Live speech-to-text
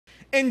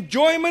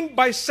enjoyment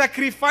by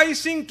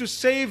sacrificing to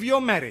save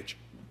your marriage.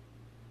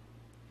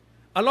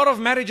 A lot of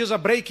marriages are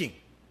breaking.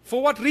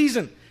 For what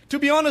reason? To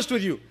be honest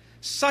with you,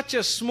 such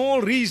a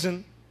small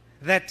reason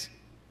that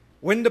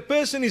when the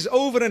person is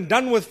over and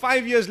done with,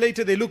 5 years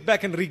later, they look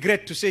back and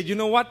regret to say, you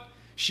know what?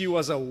 She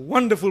was a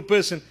wonderful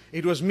person.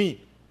 It was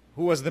me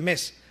who was the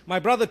mess. My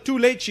brother, too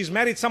late, she's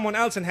married someone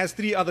else and has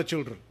 3 other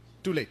children.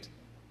 Too late.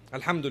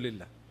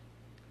 Alhamdulillah.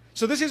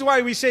 So this is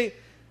why we say,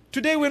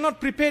 today we're not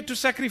prepared to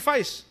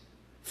sacrifice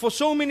for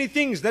so many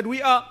things that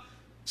we are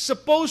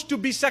supposed to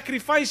be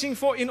sacrificing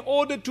for in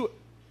order to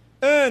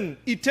earn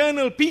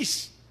eternal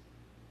peace.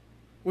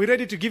 We're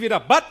ready to give it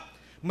up. But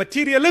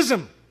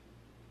materialism,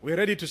 we're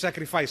ready to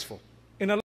sacrifice for. In Allah